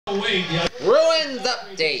Bruins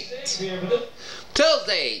update.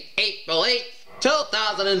 Tuesday, April 8th,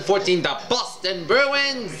 2014, the Boston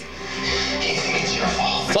Bruins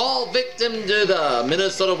fall victim to the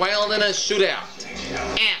Minnesota Wild in a shootout.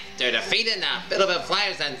 After defeating the Philadelphia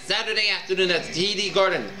Flyers on Saturday afternoon at TD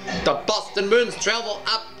Garden, the Boston Bruins travel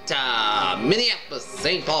up to Minneapolis,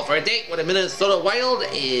 St. Paul for a date with the Minnesota Wild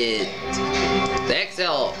at the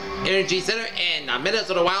Xcel Energy Center, and the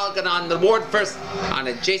Minnesota Wild got on the board first on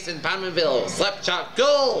a Jason Pominville slap shot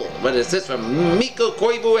goal with an assist from Mikko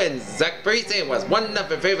Koivu, and Zach Parise was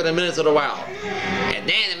 1-0 in favor of the Minnesota Wild. And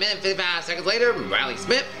then a minute 55 seconds later, Riley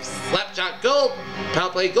Smith slap shot goal,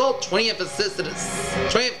 power play goal, 20th assist,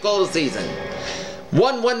 20th goal of the season.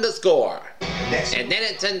 1-1 to score. And then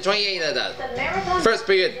at 10:28 of the first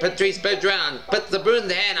period, Patrice Bergeron puts the Bruins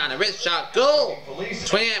hand on a wrist shot goal.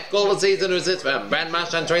 20th goal of the season assist from Brad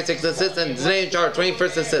Marchand, 26 assists, and Zdeno Chara,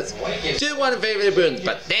 21st assist. 2-1 in favor of the Bruins.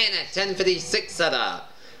 But then at 10:56 of the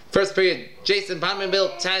first period, Jason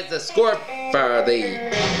Pominville ties the score for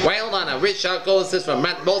the Wild on a wrist shot goal assist from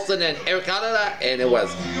Matt Bolson and Eric Alada, and it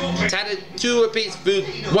was tied at 2 apiece through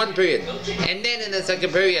 1 period. And then in the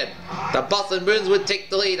second period, the Boston Bruins would take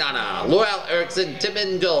the lead on a Loyal Eriksson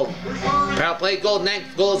Timmins goal. Power play goal,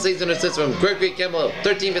 9th goal of the season assist from Gregory Campbell,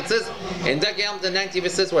 13th assist, and Doug Hamilton, 19th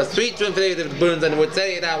assist, was 3-2 in favor of the Bruins, and would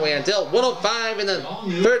stay that way until 1:05 in the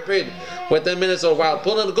third period with the Minnesota Wild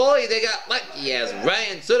pulling the goalie. They got lucky as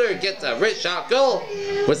Ryan Sutter gets a wrist shot goal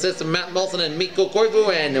with assists from Matt Molson and Mikko Koivu,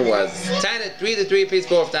 and it was tied at 3-3 apiece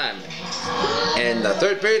for overtime. And the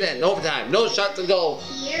third period and overtime, no shots to goal.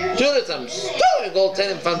 Due to some stellar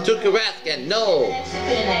goaltending from Tuukka Rask, and no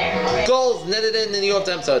goals netted in the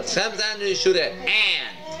overtime, so it comes down to the shootout.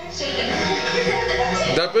 And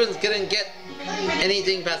the Bruins couldn't get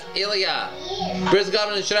anything past Ilya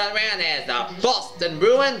Brizgovin and shootout round as the Boston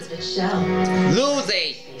Bruins lose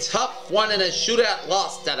a tough one in a shootout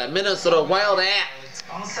loss to the Minnesota Wild at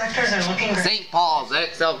St. Paul's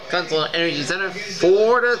Xcel Energy Center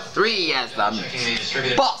 4-3 as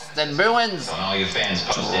the Boston Bruins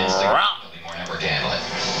drop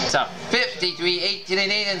to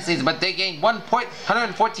 53-18-8 in the season, but they gained 1 point,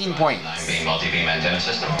 114 points.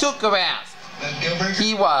 Tuukka Rask,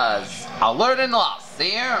 he was alert and lost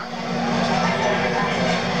there.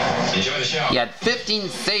 Enjoy the show. He had 15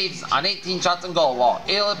 saves on 18 shots on goal, while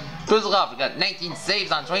Ilya Brizgovin got 19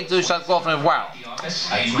 saves on 22 shots goal from the Wild.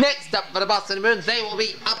 Next up for the Boston Bruins, they will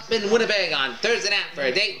be up in Winnipeg on Thursday night for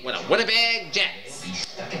a date with the Winnipeg Jets.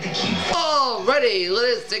 Alrighty, let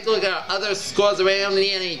us take a look at our other scores around the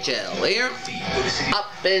NHL here.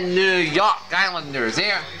 Up in New York, Islanders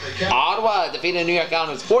here. Ottawa defeated New York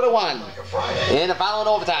Islanders 4-1. In the final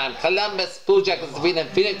overtime, Columbus Blue Jackets defeated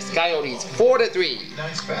Phoenix Coyotes 4-3.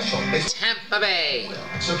 Tampa Bay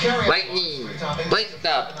Lightning blanked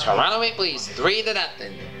up Toronto Maple Leafs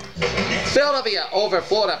 3-0. Philadelphia over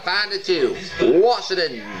Florida 5-2.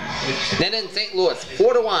 Washington then in St. Louis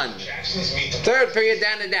 4-1. Third period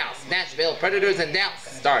down to Dallas. Nashville Predators and Dallas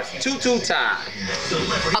Stars 2-2 tie.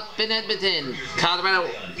 Up in Edmonton, Colorado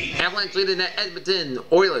Avalanche leading the Edmonton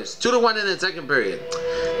Oilers 2-1 in the second period.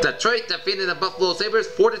 Detroit defeated the Buffalo Sabres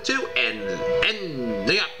 4-2, and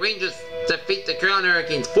New York Rangers defeat the Carolina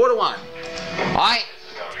Hurricanes 4-1. Alright,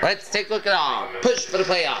 let's take a look at our push for the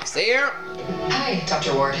playoffs here. Hi,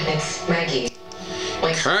 Dr. Ward. It's Maggie.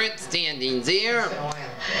 Current standings here.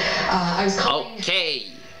 I was calling. Okay.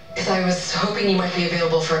 Because I was hoping you might be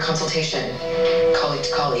available for a consultation, colleague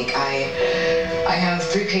to colleague. I have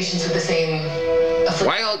 3 patients with the same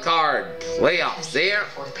wild card playoffs there.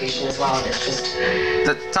 4th patient as well, and it's just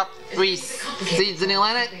the top 3 seeds in the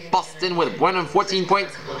Atlantic. Boston with 114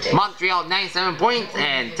 points, Montreal 97 points,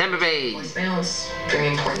 and Tampa Bay balance. Very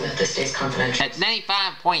important that this stays confidential. At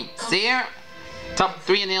 95 points there. Top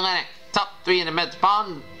 3 in the Atlantic. Top 3 in the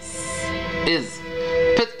Metropolitan is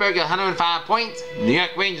Pittsburgh at 105 points, New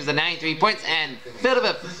York Rangers at 93 points, and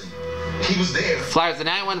Philadelphia Flyers at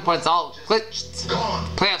 91 points, all clinched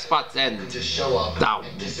playoff spots, and the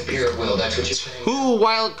 2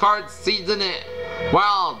 wild card seeds in it.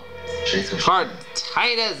 Wild card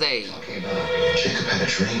tight as a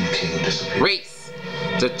race.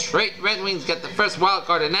 Detroit Red Wings got the first wild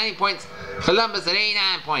card at 90 points, Columbus at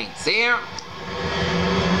 89 points here.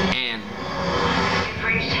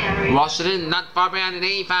 Washington not far behind at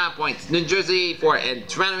 85 points. New Jersey 84 and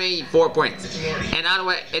Toronto 84 points. And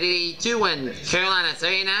Ottawa at 82 and Carolina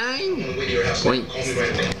 79 points.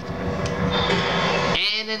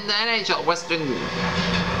 And in the NHL Western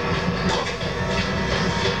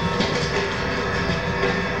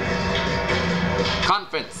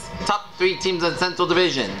Conference, top 3 teams in Central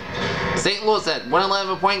Division. St. Louis at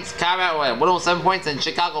 111 points, Colorado at 107 points, and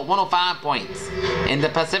Chicago 105 points. In the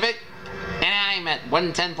Pacific, Anaheim at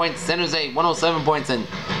 110 points, San Jose 107 points, and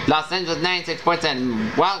Los Angeles 96 points,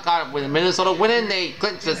 and wild card with Minnesota winning, they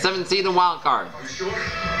clinched the 7th seed in wild card.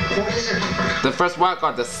 The first wild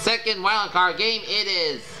card, the second wild card game, it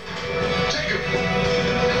is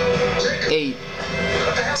a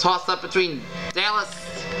toss up between Dallas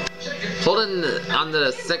holding on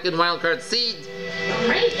the second wild card seed,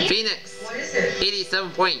 Phoenix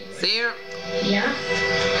 87 points here. Yeah.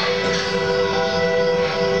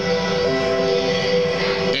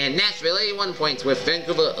 And Nashville 81 points with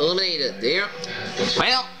Vancouver eliminated there.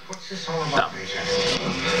 Well, the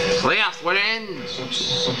playoffs were in.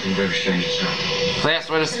 Something very strange is happening. Playoffs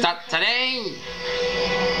were to start today.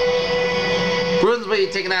 Bruins will be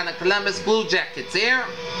taking on the Columbus Blue Jackets here.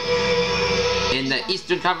 In the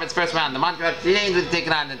Eastern Conference first round, the Montreal Canadiens will be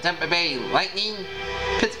taking on the Tampa Bay Lightning.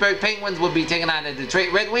 Pittsburgh Penguins will be taking on the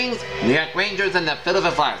Detroit Red Wings, New York Rangers, and the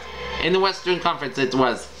Philadelphia Flyers. In the Western Conference, it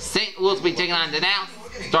was St. Louis will be taking on the Dallas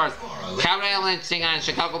Stars, Calgary Avalanche taking on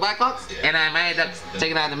Chicago Blackhawks, and Miami Ducks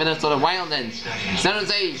taking on the Minnesota Wild, and San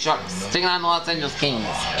Jose Sharks taking on the Los Angeles Kings.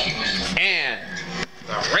 And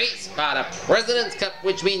the race for the President's Cup,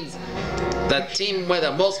 which means the team with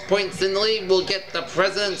the most points in the league will get the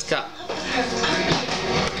President's Cup.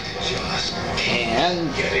 And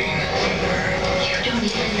You don't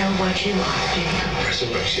even know what you are, do you?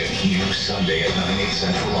 Resurrection, new Sunday at 9, 8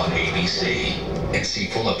 Central on ABC. And see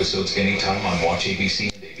full episodes anytime on Watch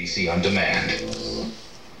ABC and ABC On Demand.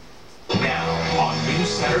 Now on News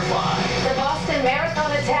Center 5. The Boston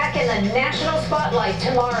Marathon attack in the national spotlight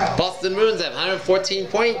tomorrow. Boston Bruins have 114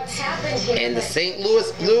 points, and the St.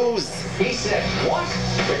 Louis Blues He said, what?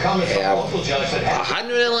 The comments have from local judge that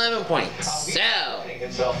 111 points. So,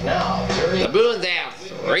 himself now. the Bruins have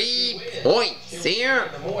 3 points here.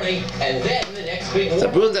 In the morning, and then the next big The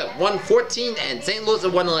one. Bruins at 114 and St. Louis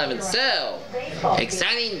at 111. So,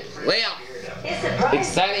 exciting playoff,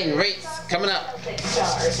 exciting race coming up.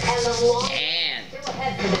 And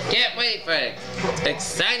can't wait for it.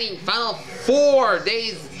 Exciting final 5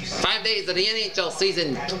 days of the NHL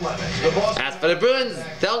season. As for the Bruins,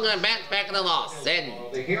 they're going to bounce back in the loss and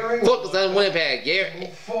focus on Winnipeg here.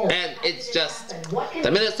 And it's just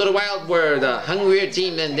the Minnesota Wild were the hungrier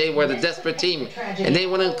team and they were the desperate team. And they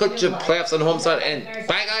went and clinched the playoffs on the home side, and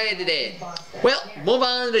by God, they did. Well, move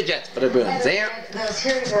on to the Jets for the Bruins there. Those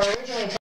hearings were originally